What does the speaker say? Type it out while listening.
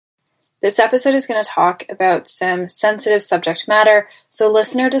This episode is going to talk about some sensitive subject matter, so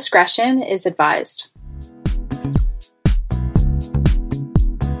listener discretion is advised.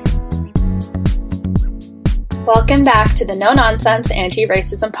 Welcome back to the No Nonsense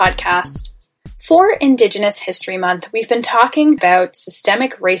Anti-Racism Podcast. For Indigenous History Month, we've been talking about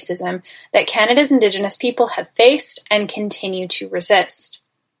systemic racism that Canada's Indigenous people have faced and continue to resist.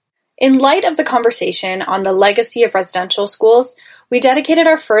 In light of the conversation on the legacy of residential schools, we dedicated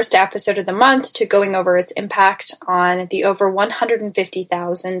our first episode of the month to going over its impact on the over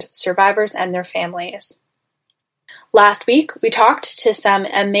 150,000 survivors and their families. Last week, we talked to some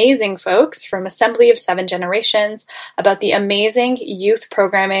amazing folks from Assembly of Seven Generations about the amazing youth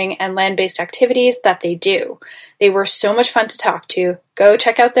programming and land-based activities that they do. They were so much fun to talk to. Go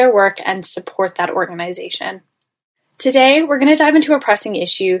check out their work and support that organization. Today, we're going to dive into a pressing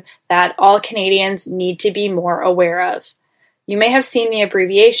issue that all Canadians need to be more aware of. You may have seen the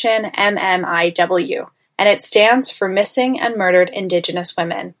abbreviation MMIW, and it stands for Missing and Murdered Indigenous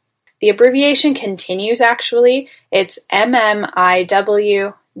Women. The abbreviation continues actually. It's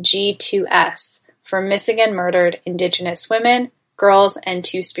MMIWG2S for Missing and Murdered Indigenous Women, Girls, and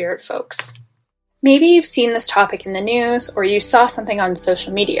Two-Spirit Folks. Maybe you've seen this topic in the news, or you saw something on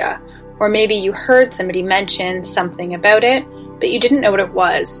social media, or maybe you heard somebody mention something about it, but you didn't know what it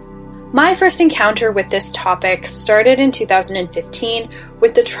was. My first encounter with this topic started in 2015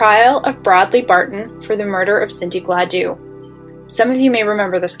 with the trial of Bradley Barton for the murder of Cindy Gladue. Some of you may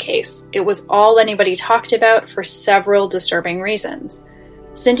remember this case. It was all anybody talked about for several disturbing reasons.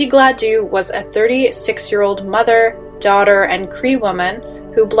 Cindy Gladue was a 36-year-old mother, daughter, and Cree woman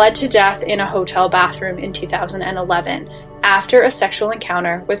who bled to death in a hotel bathroom in 2011 after a sexual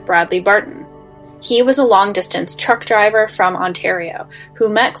encounter with Bradley Barton. He was a long-distance truck driver from Ontario who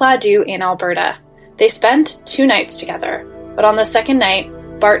met Gladue in Alberta. They spent 2 nights together, but on the second night,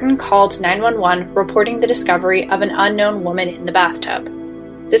 Barton called 911 reporting the discovery of an unknown woman in the bathtub.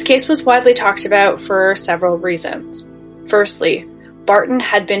 This case was widely talked about for several reasons. Firstly, Barton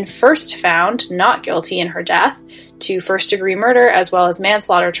had been first found not guilty in her death to first-degree murder as well as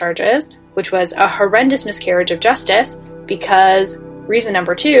manslaughter charges, which was a horrendous miscarriage of justice because, reason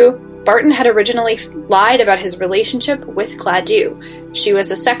number 2, Barton had originally lied about his relationship with Gladue. She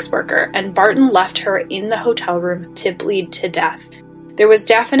was a sex worker, and Barton left her in the hotel room to bleed to death. There was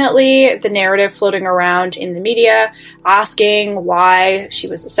definitely the narrative floating around in the media asking why she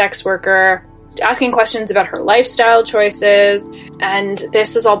was a sex worker, asking questions about her lifestyle choices, and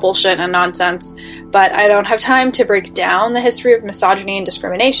this is all bullshit and nonsense, but I don't have time to break down the history of misogyny and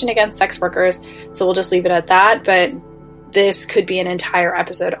discrimination against sex workers, so we'll just leave it at that, but this could be an entire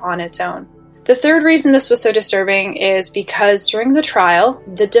episode on its own. The third reason this was so disturbing is because during the trial,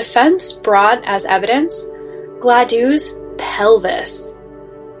 the defense brought as evidence Gladue's pelvis.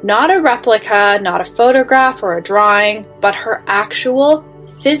 Not a replica, not a photograph or a drawing, but her actual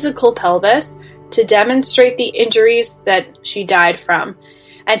physical pelvis to demonstrate the injuries that she died from,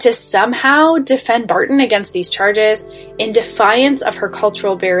 and to somehow defend Barton against these charges in defiance of her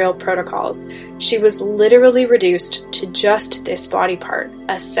cultural burial protocols. She was literally reduced to just this body part,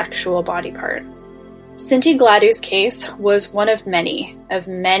 a sexual body part. Cindy Gladue's case was one of many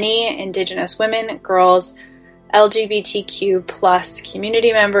Indigenous women, girls, LGBTQ plus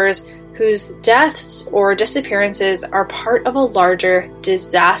community members whose deaths or disappearances are part of a larger,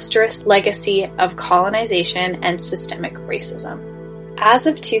 disastrous legacy of colonization and systemic racism. As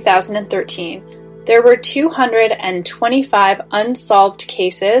of 2013, there were 225 unsolved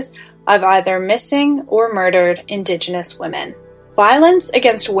cases of either missing or murdered Indigenous women. Violence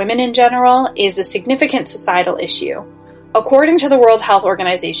against women in general is a significant societal issue. According to the World Health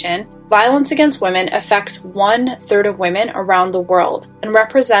Organization, violence against women affects 1/3 of women around the world and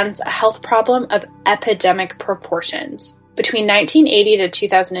represents a health problem of epidemic proportions. Between 1980 to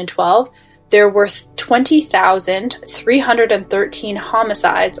 2012, there were 20,313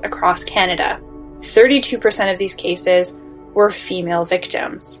 homicides across Canada. 32% of these cases were female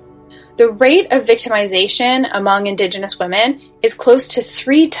victims. The rate of victimization among Indigenous women is close to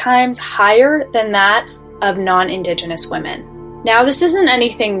 3 times higher than that of non-Indigenous women. Now, this isn't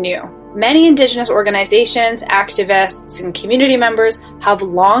anything new. Many Indigenous organizations, activists, and community members have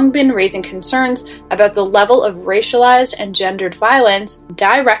long been raising concerns about the level of racialized and gendered violence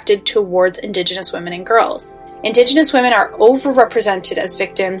directed towards Indigenous women and girls. Indigenous women are overrepresented as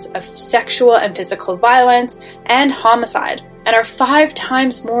victims of sexual and physical violence and homicide, and are 5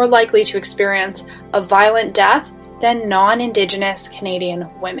 times more likely to experience a violent death than non-Indigenous Canadian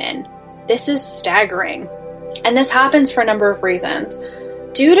women. This is staggering. And this happens for a number of reasons.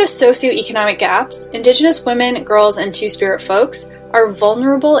 Due to socioeconomic gaps, Indigenous women, girls, and Two-Spirit folks are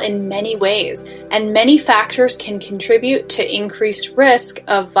vulnerable in many ways, and many factors can contribute to increased risk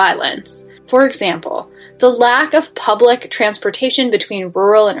of violence. For example, the lack of public transportation between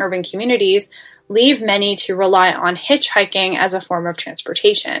rural and urban communities leave many to rely on hitchhiking as a form of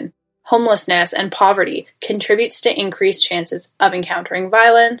transportation. Homelessness and poverty contributes to increased chances of encountering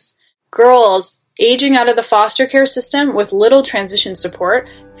violence. Girls aging out of the foster care system with little transition support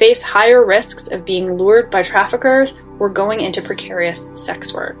face higher risks of being lured by traffickers or going into precarious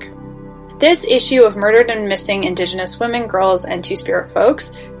sex work. This issue of murdered and missing Indigenous women, girls, and Two-Spirit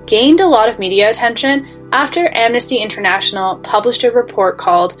folks gained a lot of media attention after Amnesty International published a report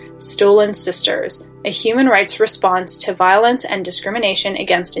called Stolen Sisters, a human rights response to violence and discrimination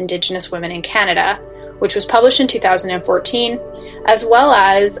against Indigenous women in Canada, which was published in 2014, as well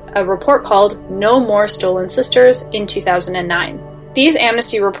as a report called No More Stolen Sisters in 2009. These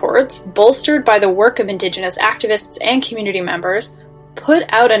Amnesty reports, bolstered by the work of Indigenous activists and community members, put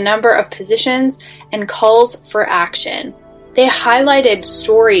out a number of positions and calls for action. They highlighted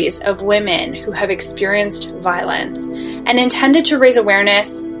stories of women who have experienced violence and intended to raise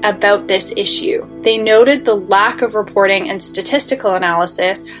awareness about this issue. They noted the lack of reporting and statistical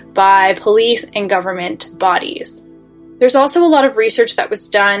analysis by police and government bodies. There's also a lot of research that was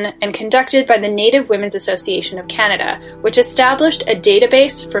done and conducted by the Native Women's Association of Canada, which established a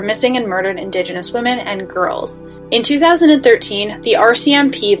database for missing and murdered Indigenous women and girls. In 2013, the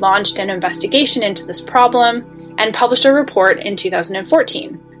RCMP launched an investigation into this problem and published a report in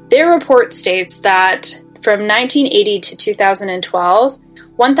 2014. Their report states that from 1980 to 2012,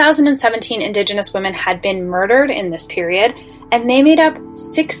 1,017 Indigenous women had been murdered in this period, and they made up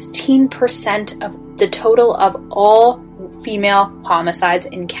 16% of the total of all female homicides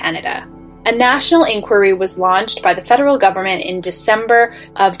in Canada. A national inquiry was launched by the federal government in December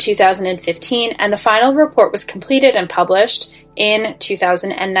of 2015, and the final report was completed and published in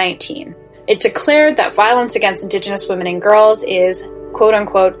 2019. It declared that violence against Indigenous women and girls is,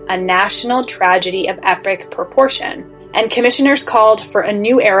 quote-unquote, a national tragedy of epic proportion. And commissioners called for a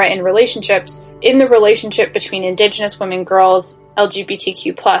new era in relationships, in the relationship between Indigenous women, girls,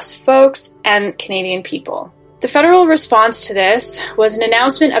 LGBTQ+ folks, and Canadian people. The federal response to this was an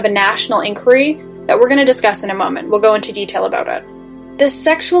announcement of a national inquiry that we're going to discuss in a moment. We'll go into detail about it. The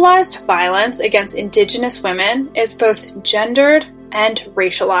sexualized violence against Indigenous women is both gendered and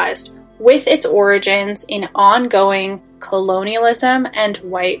racialized, with its origins in ongoing colonialism and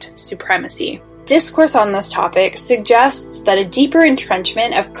white supremacy. Discourse on this topic suggests that a deeper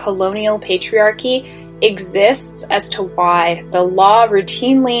entrenchment of colonial patriarchy exists as to why the law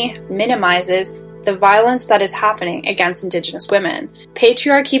routinely minimizes the violence that is happening against Indigenous women.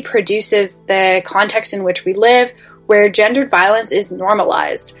 Patriarchy produces the context in which we live, where gendered violence is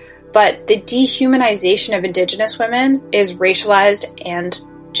normalized, but the dehumanization of Indigenous women is racialized and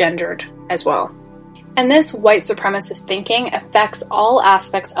gendered as well. And this white supremacist thinking affects all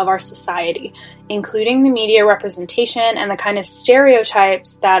aspects of our society, including the media representation and the kind of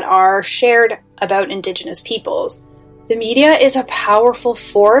stereotypes that are shared about Indigenous peoples. The media is a powerful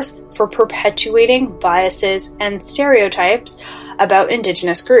force for perpetuating biases and stereotypes about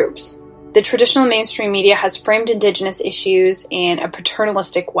Indigenous groups. The traditional mainstream media has framed Indigenous issues in a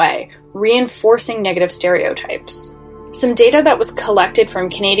paternalistic way, reinforcing negative stereotypes. Some data that was collected from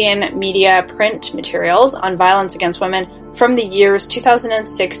Canadian media print materials on violence against women from the years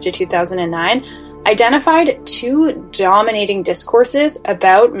 2006 to 2009 identified two dominating discourses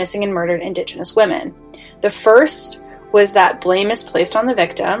about missing and murdered Indigenous women. The first was that blame is placed on the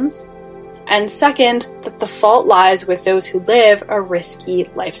victims, and second, that the fault lies with those who live a risky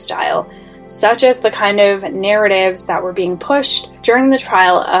lifestyle, such as the kind of narratives that were being pushed during the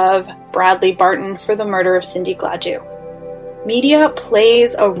trial of Bradley Barton for the murder of Cindy Gladue. Media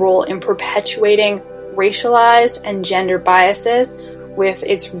plays a role in perpetuating racialized and gender biases with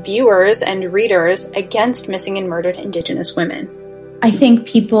its viewers and readers against missing and murdered Indigenous women. I think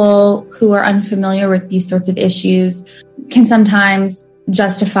people who are unfamiliar with these sorts of issues can sometimes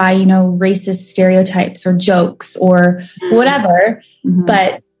justify, racist stereotypes or jokes or whatever,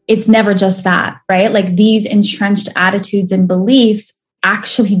 but it's never just that, right? Like these entrenched attitudes and beliefs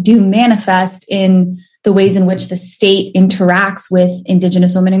actually do manifest in the ways in which the state interacts with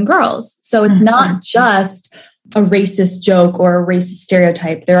Indigenous women and girls. So it's not just a racist joke or a racist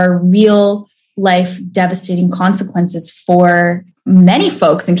stereotype. There are real life devastating consequences for many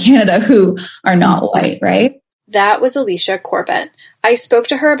folks in Canada who are not white, right? That was Alicia Corbett. I spoke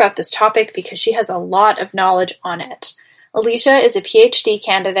to her about this topic because she has a lot of knowledge on it. Alicia is a PhD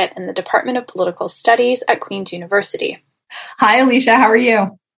candidate in the Department of Political Studies at Queen's University. Hi, Alicia. How are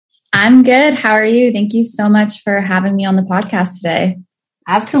you? I'm good. How are you? Thank you so much for having me on the podcast today.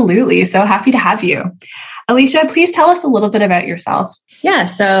 Absolutely. So happy to have you. Alicia, please tell us a little bit about yourself. Yeah,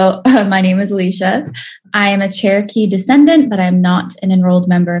 so my name is Alicia. I am a Cherokee descendant, but I'm not an enrolled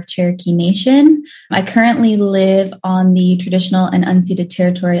member of Cherokee Nation. I currently live on the traditional and unceded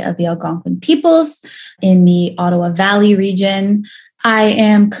territory of the Algonquin peoples in the Ottawa Valley region. I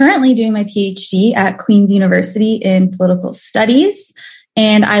am currently doing my PhD at Queen's University in political studies,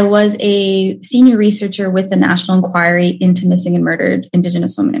 and I was a senior researcher with the National Inquiry into Missing and Murdered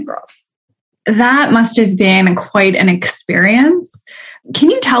Indigenous Women and Girls. That must have been quite an experience. Can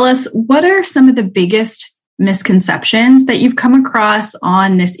you tell us what are some of the biggest misconceptions that you've come across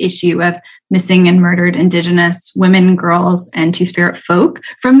on this issue of missing and murdered Indigenous women, girls, and Two-Spirit folk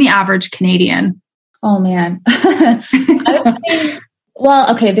from the average Canadian? Oh, man. I would say,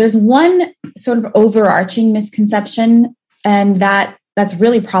 well, okay, there's one sort of overarching misconception, and that's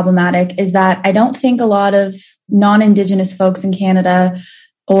really problematic, is that I don't think a lot of non-Indigenous folks in Canada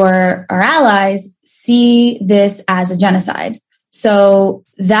or our allies see this as a genocide. So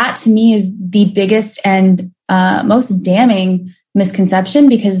that to me is the biggest and most damning misconception,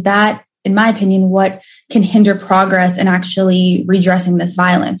 because that, in my opinion, what can hinder progress in actually redressing this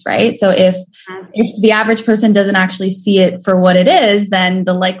violence, right? So if the average person doesn't actually see it for what it is, then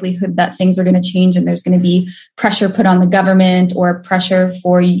the likelihood that things are going to change and there's going to be pressure put on the government or pressure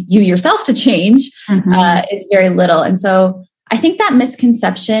for you yourself to change is very little. And so I think that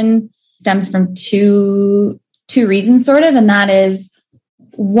misconception stems from two reasons, sort of. And that is,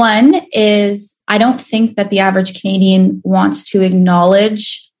 one is I don't think that the average Canadian wants to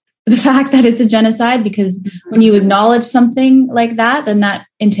acknowledge the fact that it's a genocide, because when you acknowledge something like that, then that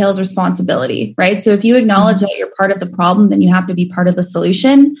entails responsibility, right? So if you acknowledge that you're part of the problem, then you have to be part of the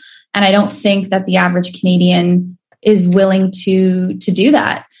solution. And I don't think that the average Canadian is willing to do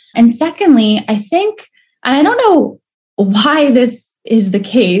that. And secondly, I think, and I don't know why this is the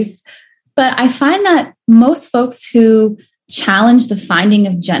case, but I find that most folks who challenge the finding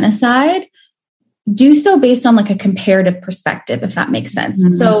of genocide do so based on like a comparative perspective, if that makes sense.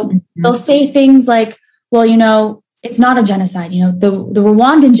 So they'll say things like, well, it's not a genocide. The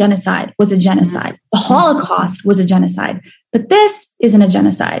Rwandan genocide was a genocide. The Holocaust was a genocide, but this isn't a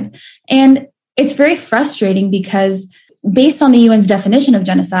genocide. And it's very frustrating because based on the UN's definition of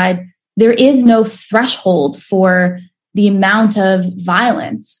genocide, there is no threshold for the amount of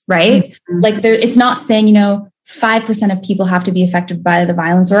violence, right? Like it's not saying, 5% of people have to be affected by the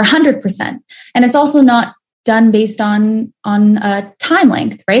violence or 100%. And it's also not done based on time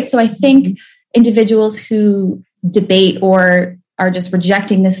length, right? So I think individuals who debate or are just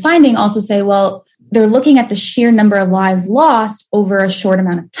rejecting this finding also say, well, they're looking at the sheer number of lives lost over a short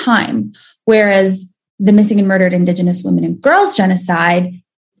amount of time. Whereas the missing and murdered Indigenous women and girls genocide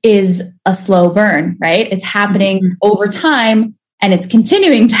is a slow burn, right? It's happening over time and it's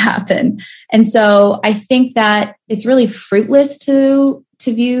continuing to happen. And so I think that it's really fruitless to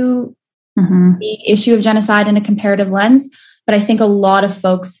view the issue of genocide in a comparative lens, but I think a lot of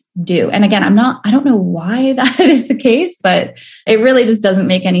folks do. And again, I don't know why that is the case, but it really just doesn't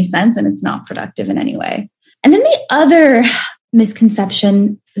make any sense and it's not productive in any way. And then the other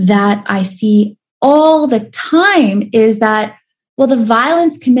misconception that I see all the time is that, well, the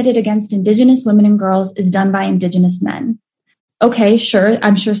violence committed against Indigenous women and girls is done by Indigenous men. Okay, sure.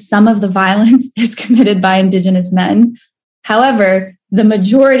 I'm sure some of the violence is committed by Indigenous men. However, the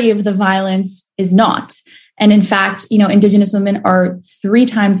majority of the violence is not. And in fact, Indigenous women are 3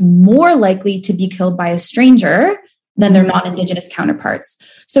 times more likely to be killed by a stranger than their non-Indigenous counterparts.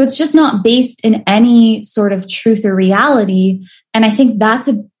 So it's just not based in any sort of truth or reality. And I think that's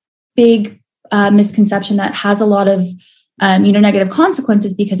a big misconception that has a lot of negative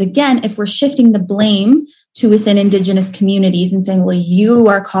consequences, because again, if we're shifting the blame to within Indigenous communities and saying, well, you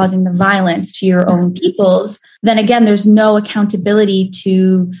are causing the violence to your own peoples, then again, there's no accountability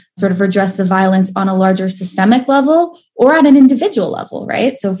to sort of redress the violence on a larger systemic level or at an individual level,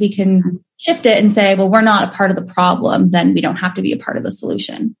 right? So if we can shift it and say, well, we're not a part of the problem, then we don't have to be a part of the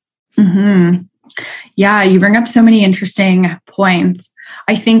solution. Yeah, you bring up so many interesting points.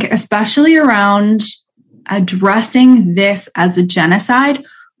 I think especially around addressing this as a genocide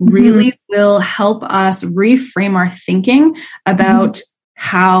really will help us reframe our thinking about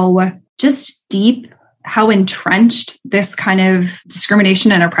how just deep, how entrenched this kind of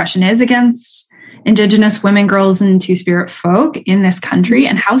discrimination and oppression is against Indigenous women, girls, and Two-Spirit folk in this country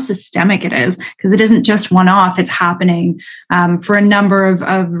and how systemic it is, because it isn't just one-off, it's happening for a number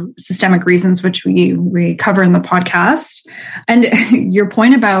of systemic reasons, which we cover in the podcast. And your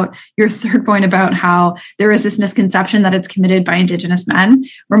third point about how there is this misconception that it's committed by Indigenous men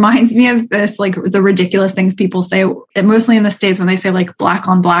reminds me of this, like the ridiculous things people say, mostly in the States, when they say like black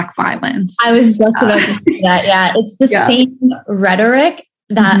on black violence. I was just about to say that. Yeah. It's the same rhetoric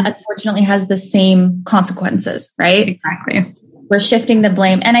that unfortunately has the same consequences, right? Exactly. We're shifting the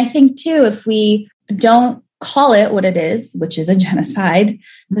blame. And I think too, if we don't call it what it is, which is a genocide,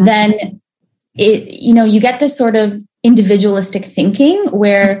 then you get this sort of individualistic thinking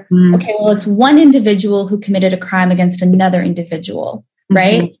where, okay, well, it's one individual who committed a crime against another individual,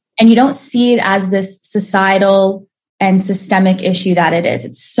 right? And you don't see it as this societal and systemic issue that it is.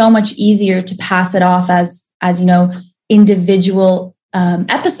 It's so much easier to pass it off as individual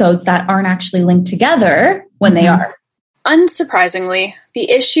episodes that aren't actually linked together when they are. Unsurprisingly, the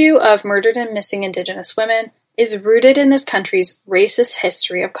issue of murdered and missing Indigenous women is rooted in this country's racist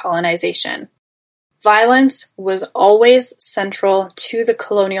history of colonization. Violence was always central to the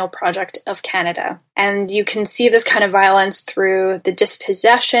colonial project of Canada, and you can see this kind of violence through the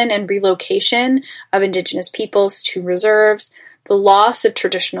dispossession and relocation of Indigenous peoples to reserves, the loss of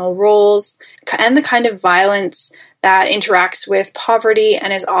traditional roles, and the kind of violence that interacts with poverty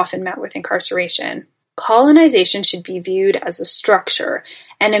and is often met with incarceration. Colonization should be viewed as a structure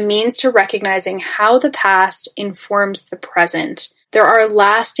and a means to recognizing how the past informs the present. There are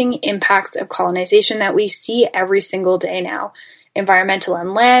lasting impacts of colonization that we see every single day now. Environmental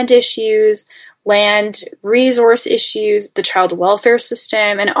and land issues, land resource issues, the child welfare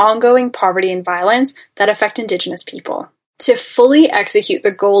system, and ongoing poverty and violence that affect Indigenous people. To fully execute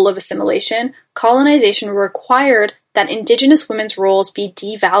the goal of assimilation, colonization required that Indigenous women's roles be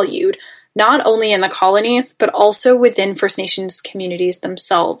devalued, not only in the colonies, but also within First Nations communities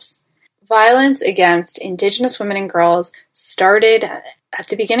themselves. Violence against Indigenous women and girls started at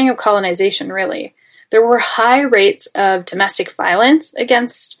the beginning of colonization, really. There were high rates of domestic violence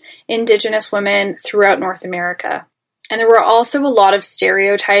against Indigenous women throughout North America. And there were also a lot of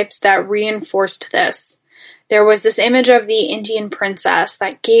stereotypes that reinforced this. There was this image of the Indian princess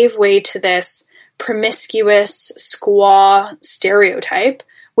that gave way to this promiscuous squaw stereotype,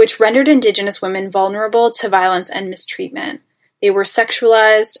 which rendered Indigenous women vulnerable to violence and mistreatment. They were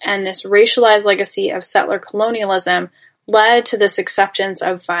sexualized, and this racialized legacy of settler colonialism led to this acceptance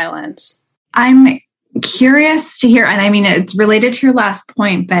of violence. I'm curious to hear, and I mean, it's related to your last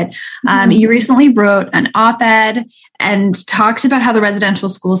point, but you recently wrote an op-ed and talked about how the residential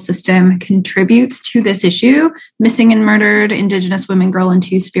school system contributes to this issue, missing and murdered Indigenous women, girl, and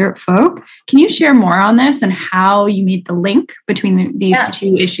Two-Spirit folk. Can you share more on this and how you made the link between these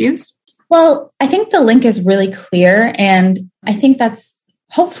two issues? Well, I think the link is really clear, and I think that's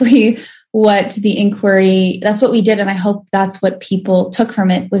hopefully what the inquiry, that's what we did, and I hope that's what people took from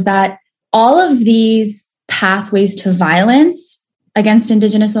it, was that all of these pathways to violence against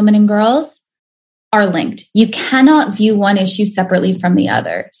Indigenous women and girls are linked. You cannot view one issue separately from the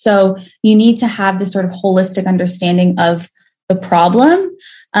other. So you need to have this sort of holistic understanding of the problem.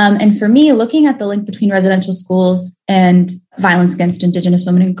 And for me, looking at the link between residential schools and violence against Indigenous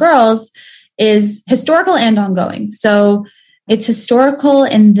women and girls is historical and ongoing. So it's historical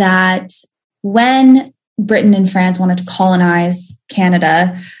in that when Britain and France wanted to colonize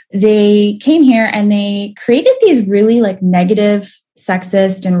Canada, they came here and they created these really like negative,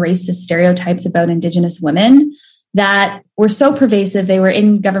 sexist and racist stereotypes about Indigenous women that were so pervasive. They were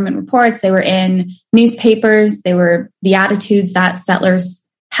in government reports, they were in newspapers, they were the attitudes that settlers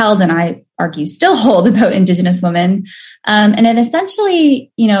held, and I argue still hold, about Indigenous women. And it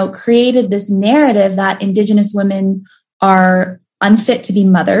essentially, created this narrative that Indigenous women are unfit to be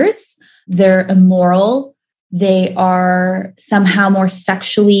mothers. They're immoral. They are somehow more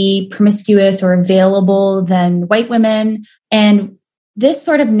sexually promiscuous or available than white women. And this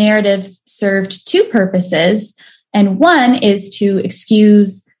sort of narrative served two purposes. And one is to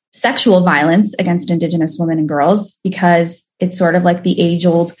excuse sexual violence against Indigenous women and girls, because it's sort of like the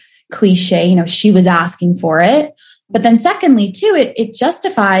age-old cliche, she was asking for it. But then secondly, too, it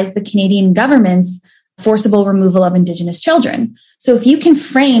justifies the Canadian government's forcible removal of Indigenous children. So if you can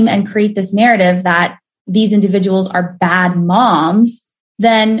frame and create this narrative that these individuals are bad moms,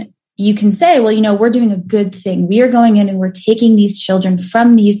 then you can say, well, we're doing a good thing. We are going in and we're taking these children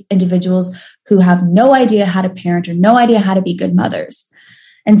from these individuals who have no idea how to parent or no idea how to be good mothers.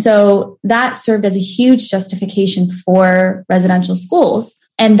 And so that served as a huge justification for residential schools.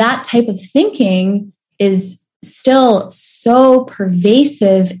 And that type of thinking is still so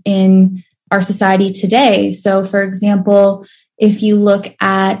pervasive in our society today. So, for example, if you look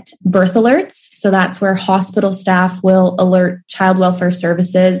at birth alerts, so that's where hospital staff will alert child welfare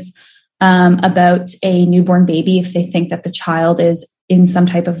services about a newborn baby if they think that the child is in some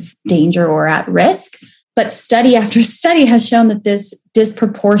type of danger or at risk. But study after study has shown that this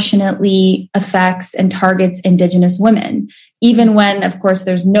disproportionately affects and targets Indigenous women, even when, of course,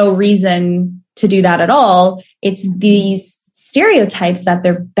 there's no reason to do that at all. It's these stereotypes that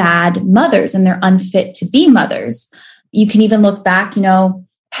they're bad mothers and they're unfit to be mothers. You can even look back,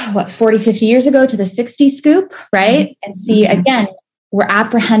 40, 50 years ago to the 60s scoop, right? And see, again, we're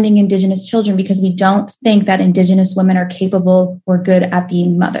apprehending Indigenous children because we don't think that Indigenous women are capable or good at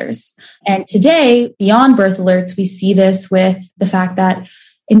being mothers. And today, beyond birth alerts, we see this with the fact that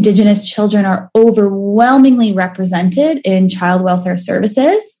Indigenous children are overwhelmingly represented in child welfare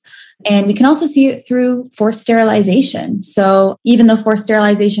services. And we can also see it through forced sterilization. So even though forced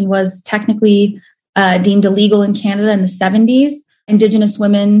sterilization was technically deemed illegal in Canada in the 70s, Indigenous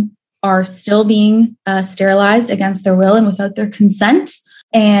women are still being sterilized against their will and without their consent.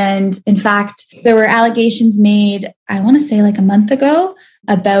 And in fact, there were allegations made, I want to say like a month ago,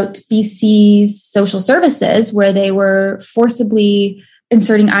 about BC's social services, where they were forcibly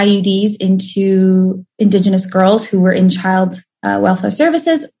inserting IUDs into Indigenous girls who were in child welfare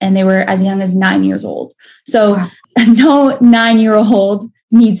services, and they were as young as 9 years old. So no 9-year-old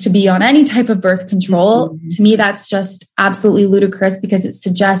needs to be on any type of birth control. To me, that's just absolutely ludicrous because it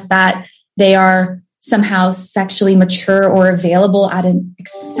suggests that they are somehow sexually mature or available at an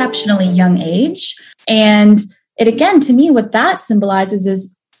exceptionally young age. And it, again, to me, what that symbolizes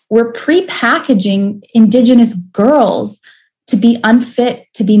is we're pre-packaging Indigenous girls to be unfit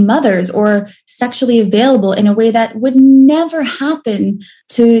to be mothers or sexually available in a way that would never happen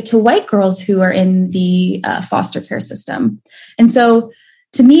to white girls who are in the foster care system. And so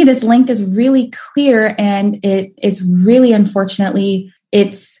to me, this link is really clear, and it's really, unfortunately,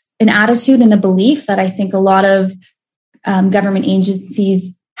 it's an attitude and a belief that I think a lot of government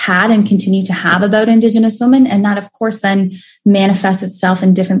agencies had and continue to have about Indigenous women. And that, of course, then manifests itself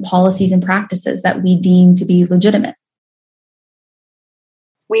in different policies and practices that we deem to be legitimate.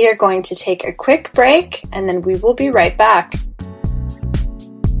 We are going to take a quick break, and then we will be right back.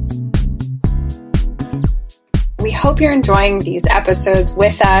 We hope you're enjoying these episodes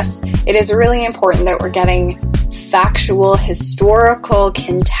with us. It is really important that we're getting factual, historical,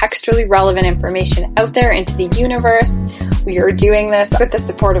 contextually relevant information out there into the universe. We are doing this with the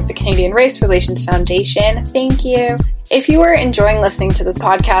support of the Canadian Race Relations Foundation. Thank you. If you are enjoying listening to this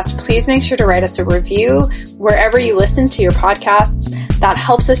podcast, please make sure to write us a review wherever you listen to your podcasts. That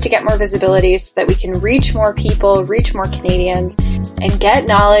helps us to get more visibility so that we can reach more people, reach more Canadians, and get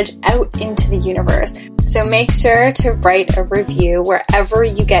knowledge out into the universe. So make sure to write a review wherever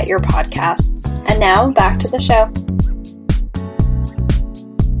you get your podcasts. And now back to the show.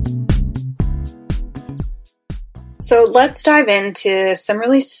 So let's dive into some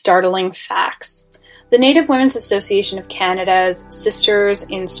really startling facts. The Native Women's Association of Canada's Sisters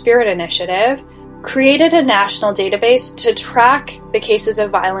in Spirit initiative created a national database to track the cases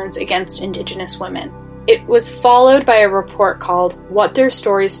of violence against Indigenous women. It was followed by a report called What Their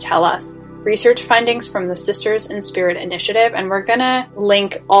Stories Tell Us, research findings from the Sisters in Spirit initiative, and we're going to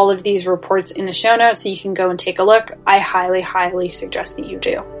link all of these reports in the show notes so you can go and take a look. I highly, highly suggest that you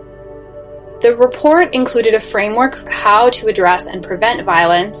do. The report included a framework for how to address and prevent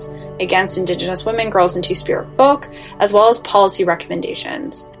violence against Indigenous women, girls, and Two-Spirit folk, as well as policy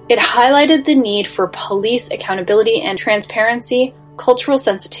recommendations. It highlighted the need for police accountability and transparency, cultural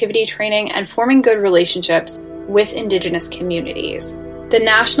sensitivity training, and forming good relationships with Indigenous communities. The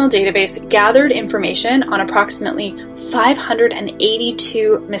national database gathered information on approximately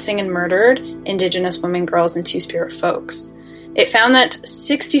 582 missing and murdered Indigenous women, girls, and Two-Spirit folks. It found that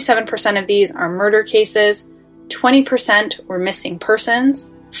 67% of these are murder cases, 20% were missing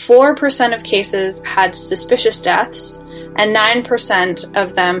persons, 4% of cases had suspicious deaths, and 9%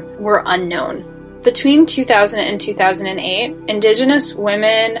 of them were unknown. Between 2000 and 2008, Indigenous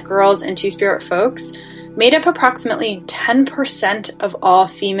women, girls, and Two-Spirit folks made up approximately 10% of all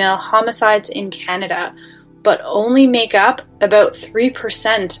female homicides in Canada, but only make up about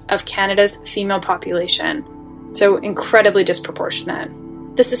 3% of Canada's female population. So incredibly disproportionate.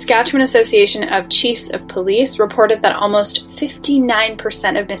 The Saskatchewan Association of Chiefs of Police reported that almost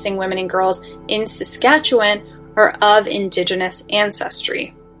 59% of missing women and girls in Saskatchewan are of Indigenous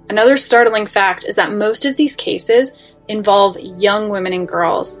ancestry. Another startling fact is that most of these cases involve young women and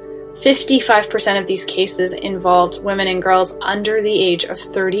girls. 55% of these cases involved women and girls under the age of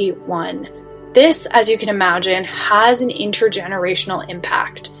 31. This, as you can imagine, has an intergenerational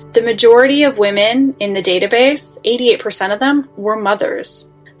impact. The majority of women in the database, 88% of them, were mothers.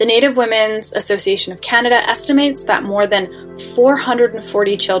 The Native Women's Association of Canada estimates that more than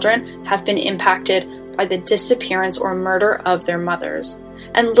 440 children have been impacted by the disappearance or murder of their mothers.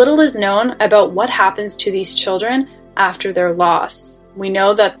 And little is known about what happens to these children after their loss. We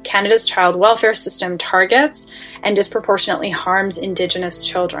know that Canada's child welfare system targets and disproportionately harms Indigenous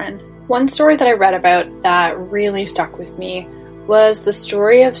children. One story that I read about that really stuck with me was the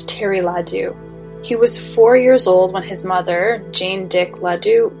story of Terry Ladue. He was 4 years old when his mother, Jane Dick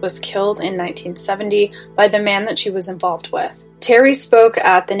Ladue, was killed in 1970 by the man that she was involved with. Terry spoke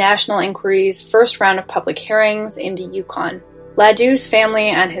at the National Inquiry's first round of public hearings in the Yukon. Ladue's family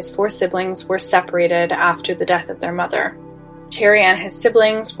and his 4 siblings were separated after the death of their mother. Terry and his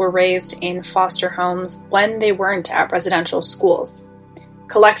siblings were raised in foster homes when they weren't at residential schools.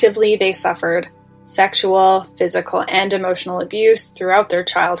 Collectively, they suffered sexual, physical, and emotional abuse throughout their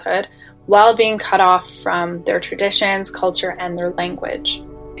childhood, while being cut off from their traditions, culture, and their language.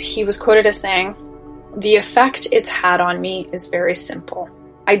 He was quoted as saying, "The effect it's had on me is very simple.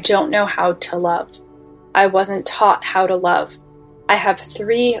 I don't know how to love. I wasn't taught how to love. I have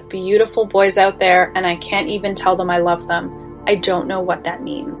 3 beautiful boys out there, and I can't even tell them I love them. I don't know what that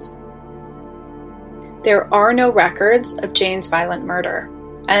means." There are no records of Jane's violent murder,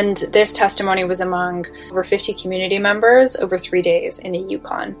 and this testimony was among over 50 community members over 3 days in the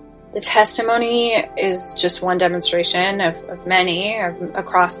Yukon. The testimony is just one demonstration of many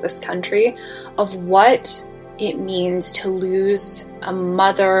across this country of what it means to lose a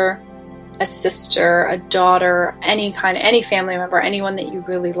mother, a sister, a daughter, any family member, anyone that you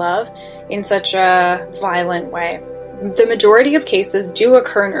really love in such a violent way. The majority of cases do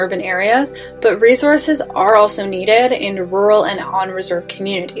occur in urban areas, but resources are also needed in rural and on-reserve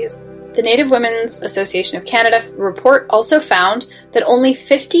communities. The Native Women's Association of Canada report also found that only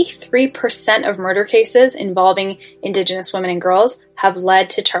 53% of murder cases involving Indigenous women and girls have led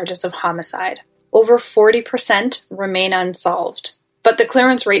to charges of homicide. Over 40% remain unsolved, but the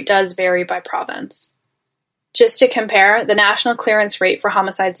clearance rate does vary by province. Just to compare, the national clearance rate for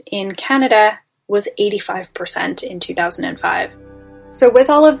homicides in Canada was 85% in 2005. So with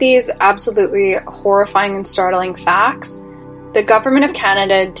all of these absolutely horrifying and startling facts, the Government of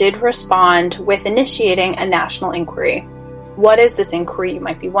Canada did respond with initiating a national inquiry. What is this inquiry, you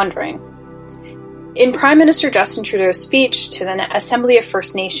might be wondering? In Prime Minister Justin Trudeau's speech to the Assembly of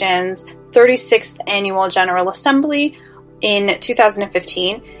First Nations 36th Annual General Assembly in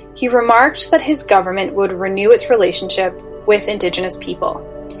 2015, he remarked that his government would renew its relationship with Indigenous people.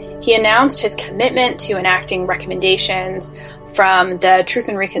 He announced his commitment to enacting recommendations from the Truth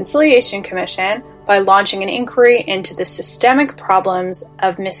and Reconciliation Commission by launching an inquiry into the systemic problems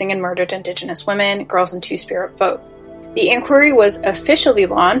of missing and murdered Indigenous women, girls, and Two-Spirit folk. The inquiry was officially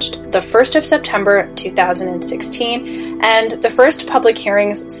launched the 1st of September 2016, and the first public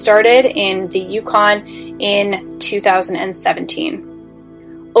hearings started in the Yukon in 2017.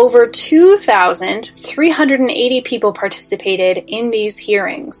 Over 2,380 people participated in these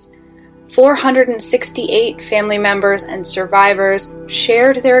hearings. 468 family members and survivors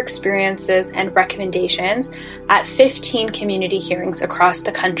shared their experiences and recommendations at 15 community hearings across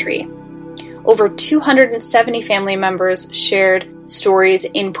the country. Over 270 family members shared stories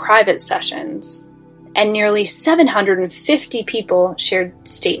in private sessions, and nearly 750 people shared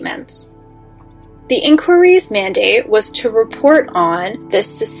statements. The inquiry's mandate was to report on the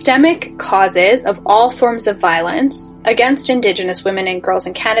systemic causes of all forms of violence against Indigenous women and girls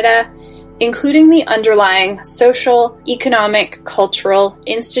in Canada, including the underlying social, economic, cultural,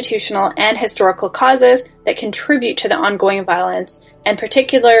 institutional, and historical causes that contribute to the ongoing violence and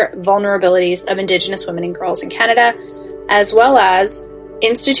particular vulnerabilities of Indigenous women and girls in Canada, as well as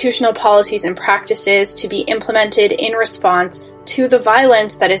institutional policies and practices to be implemented in response to the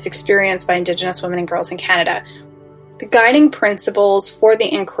violence that is experienced by Indigenous women and girls in Canada. The guiding principles for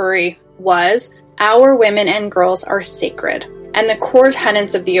the inquiry was, our women and girls are sacred. And the core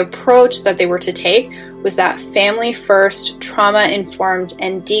tenets of the approach that they were to take was that family-first, trauma-informed,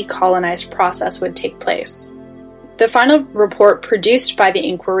 and decolonized process would take place. The final report produced by the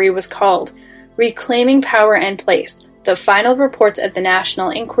inquiry was called Reclaiming Power and Place, the final reports of the National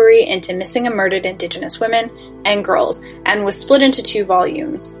Inquiry into Missing and Murdered Indigenous Women and Girls, and was split into 2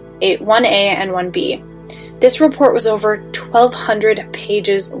 volumes, 1A and 1B. This report was over 1,200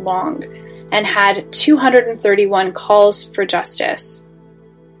 pages long and had 231 calls for justice.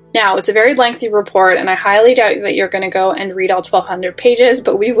 Now, it's a very lengthy report, and I highly doubt that you're going to go and read all 1,200 pages,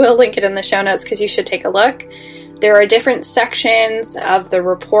 but we will link it in the show notes because you should take a look. There are different sections of the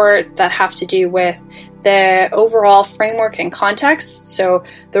report that have to do with the overall framework and context, so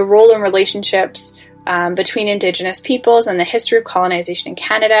the role and relationships between Indigenous peoples and the history of colonization in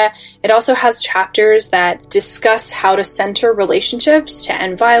Canada. It also has chapters that discuss how to center relationships to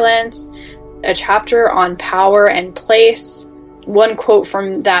end violence, a chapter on power and place. One quote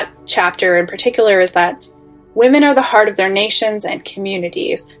from that chapter in particular is that women are the heart of their nations and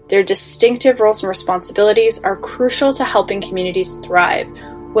communities. Their distinctive roles and responsibilities are crucial to helping communities thrive.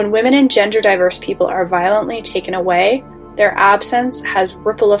 When women and gender diverse people are violently taken away, their absence has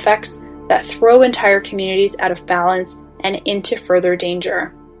ripple effects that throw entire communities out of balance and into further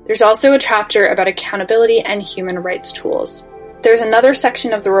danger. There's also a chapter about accountability and human rights tools. There's another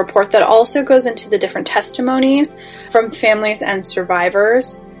section of the report that also goes into the different testimonies from families and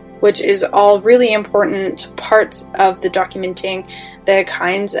survivors, which is all really important parts of the documenting the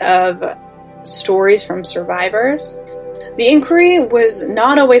kinds of stories from survivors. The inquiry was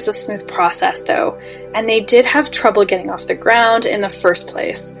not always a smooth process, though, and they did have trouble getting off the ground in the first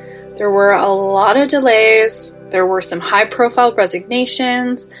place. There were a lot of delays, there were some high-profile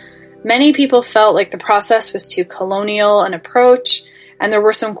resignations, many people felt like the process was too colonial an approach, and there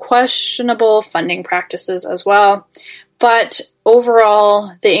were some questionable funding practices as well. But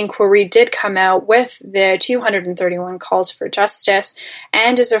overall, the inquiry did come out with the 231 calls for justice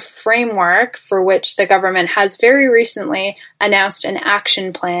and is a framework for which the government has very recently announced an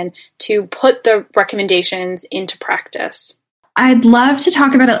action plan to put the recommendations into practice. I'd love to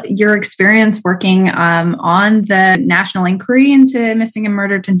talk about your experience working on the national inquiry into missing and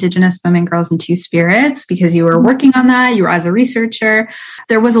murdered Indigenous women, girls, and Two-Spirits, because you were working on that. You were as a researcher.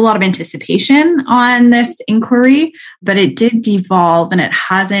 There was a lot of anticipation on this inquiry, but it did devolve and it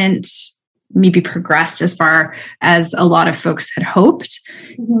hasn't maybe progressed as far as a lot of folks had hoped.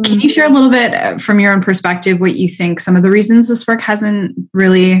 Mm-hmm. Can you share a little bit from your own perspective what you think some of the reasons this work hasn't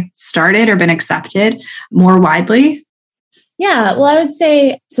really started or been accepted more widely? Yeah, well, I would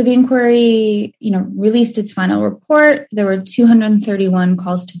say, so the inquiry, released its final report. There were 231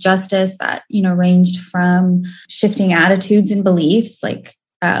 calls to justice that, ranged from shifting attitudes and beliefs,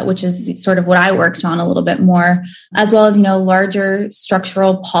 which is sort of what I worked on a little bit more, as well as, larger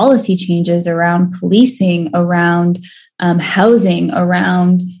structural policy changes around policing, around housing,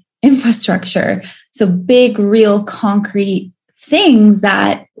 around infrastructure. So big, real, concrete things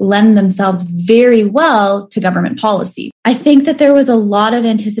that lend themselves very well to government policy. I think that there was a lot of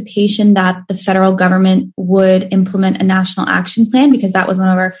anticipation that the federal government would implement a national action plan, because that was one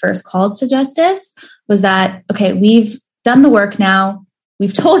of our first calls to justice, was that, okay, we've done the work now.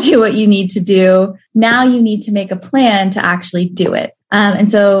 We've told you what you need to do. Now you need to make a plan to actually do it. And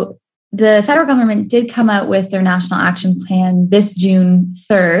so the federal government did come out with their national action plan this June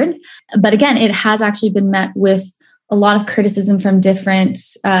 3rd. But again, it has actually been met with a lot of criticism from different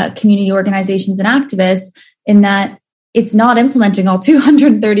community organizations and activists in that it's not implementing all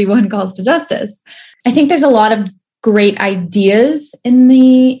 231 calls to justice. I think there's a lot of great ideas in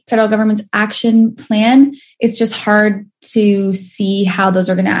the federal government's action plan. It's just hard to see how those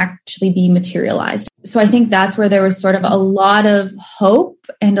are going to actually be materialized. So I think that's where there was sort of a lot of hope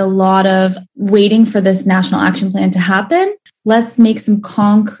and a lot of waiting for this national action plan to happen. Let's make some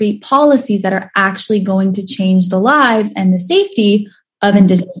concrete policies that are actually going to change the lives and the safety of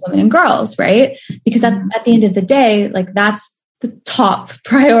Indigenous women and girls, right? Because at the end of the day, that's the top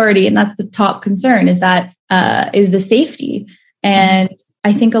priority and that's the top concern is the safety. And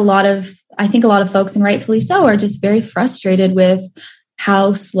I think a lot of folks, and rightfully so, are just very frustrated with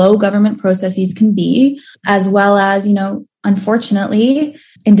how slow government processes can be, as well as, unfortunately,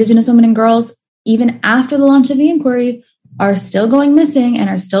 Indigenous women and girls, even after the launch of the inquiry, are still going missing and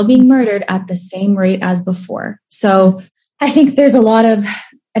are still being murdered at the same rate as before. So I think there's a lot of,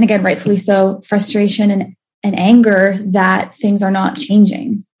 and again, rightfully so, frustration and anger that things are not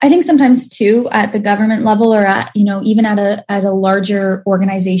changing. I think sometimes too, at the government level or at, even at a larger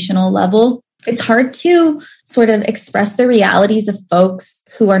organizational level, it's hard to sort of express the realities of folks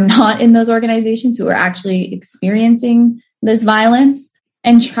who are not in those organizations, who are actually experiencing this violence,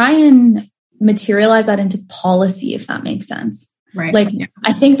 and try and materialize that into policy, if that makes sense. Right.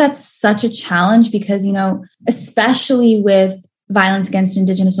 I think that's such a challenge because, especially with violence against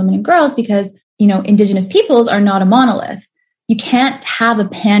Indigenous women and girls, because, Indigenous peoples are not a monolith. You can't have a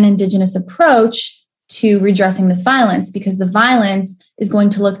pan-Indigenous approach to redressing this violence because the violence is going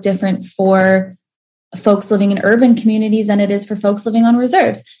to look different for folks living in urban communities than it is for folks living on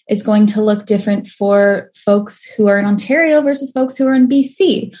reserves. It's going to look different for folks who are in Ontario versus folks who are in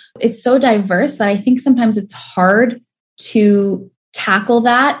BC. It's so diverse that I think sometimes it's hard to tackle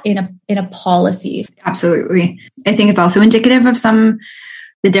that in in a policy. Absolutely. I think it's also indicative of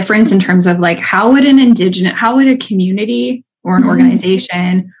the difference in terms of like, how would a community or an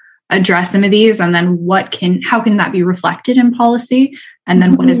organization address some of these? And then how can that be reflected in policy? And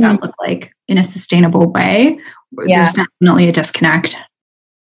then what does that look like in a sustainable way? There's definitely a disconnect.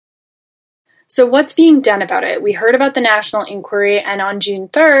 So what's being done about it? We heard about the national inquiry, and on June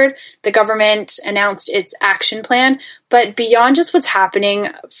 3rd, the government announced its action plan. But beyond just what's happening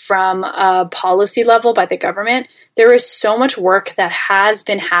from a policy level by the government, there is so much work that has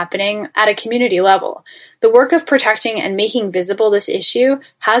been happening at a community level. The work of protecting and making visible this issue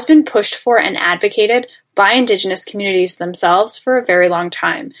has been pushed for and advocated by Indigenous communities themselves for a very long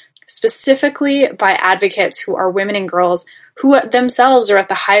time, specifically by advocates who are women and girls who themselves are at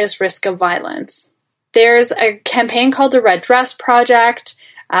the highest risk of violence. There's a campaign called the Red Dress Project,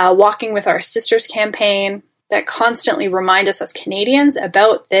 Walking with Our Sisters campaign, that constantly remind us as Canadians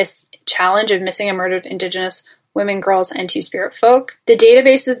about this challenge of missing and murdered Indigenous women, girls, and Two-Spirit folk. The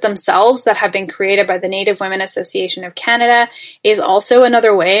databases themselves that have been created by the Native Women Association of Canada is also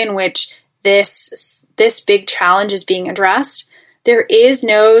another way in which this big challenge is being addressed. There is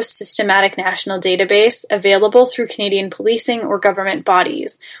no systematic national database available through Canadian policing or government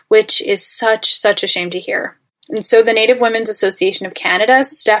bodies, which is such a shame to hear. And so the Native Women's Association of Canada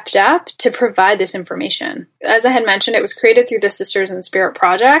stepped up to provide this information. As I had mentioned, it was created through the Sisters in Spirit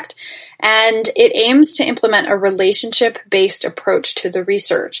project, and it aims to implement a relationship-based approach to the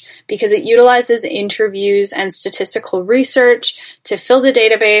research because it utilizes interviews and statistical research to fill the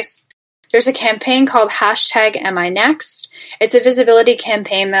database. There's a campaign called #AmINext. It's a visibility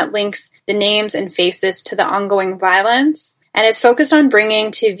campaign that links the names and faces to the ongoing violence, and it's focused on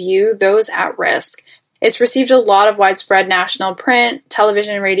bringing to view those at risk. It's received a lot of widespread national print,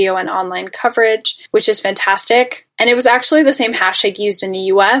 television, radio, and online coverage, which is fantastic. And it was actually the same hashtag used in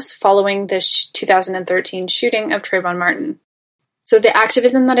the US following the 2013 shooting of Trayvon Martin. So the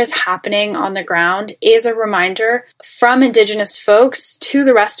activism that is happening on the ground is a reminder from Indigenous folks to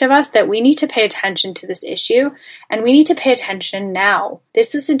the rest of us that we need to pay attention to this issue, and we need to pay attention now.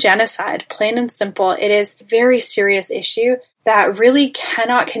 This is a genocide, plain and simple. It is a very serious issue that really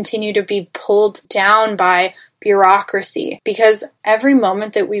cannot continue to be pulled down by bureaucracy, because every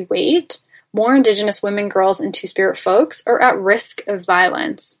moment that we wait, more Indigenous women, girls, and Two-Spirit folks are at risk of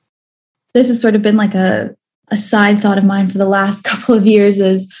violence. This has sort of been like a side thought of mine for the last couple of years,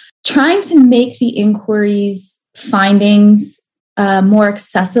 is trying to make the inquiry's findings more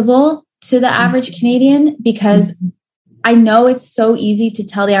accessible to the average Canadian, because I know it's so easy to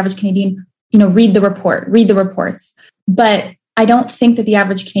tell the average Canadian, read the reports, but I don't think that the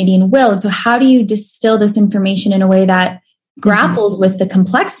average Canadian will. And so how do you distill this information in a way that grapples with the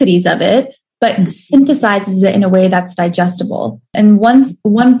complexities of it, but synthesizes it in a way that's digestible? And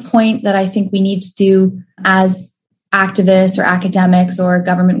one point that I think we need to do as activists or academics or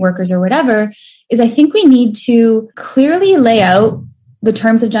government workers or whatever is I think we need to clearly lay out the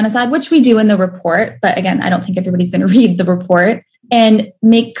terms of genocide, which we do in the report. But again, I don't think everybody's going to read the report, and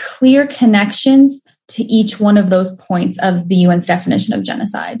make clear connections to each one of those points of the UN's definition of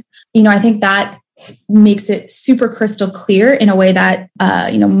genocide. I think that makes it super crystal clear in a way that,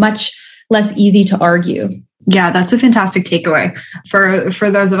 much less easy to argue. Yeah, that's a fantastic takeaway.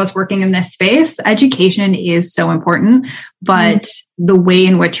 For those of us working in this space, education is so important, but the way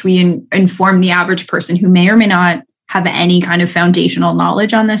in which we inform the average person who may or may not have any kind of foundational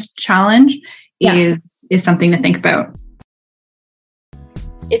knowledge on this challenge is something to think about.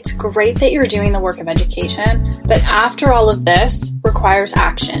 It's great that you're doing the work of education, but after all of this requires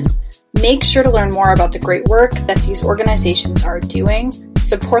action. Make sure to learn more about the great work that these organizations are doing.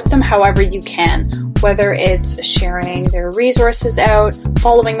 Support them however you can, whether it's sharing their resources out,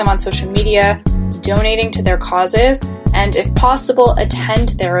 following them on social media, donating to their causes, and if possible, attend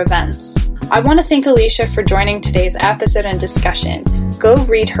their events. I want to thank Alicia for joining today's episode and discussion. Go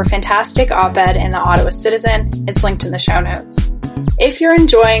read her fantastic op-ed in the Ottawa Citizen. It's linked in the show notes. If you're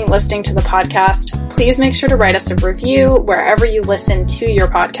enjoying listening to the podcast, please make sure to write us a review wherever you listen to your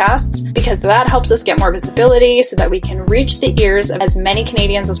podcasts, because that helps us get more visibility so that we can reach the ears of as many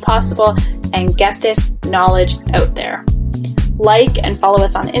Canadians as possible and get this knowledge out there. Like and follow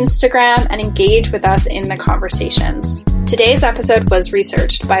us on Instagram and engage with us in the conversations. Today's episode was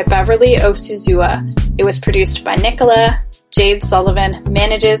researched by Beverly Osuzua. It was produced by Nicola. Jade Sullivan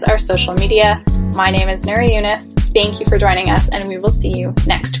manages our social media. My name is Nuri Yunus. Thank you for joining us, and we will see you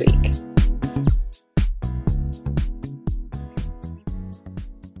next week.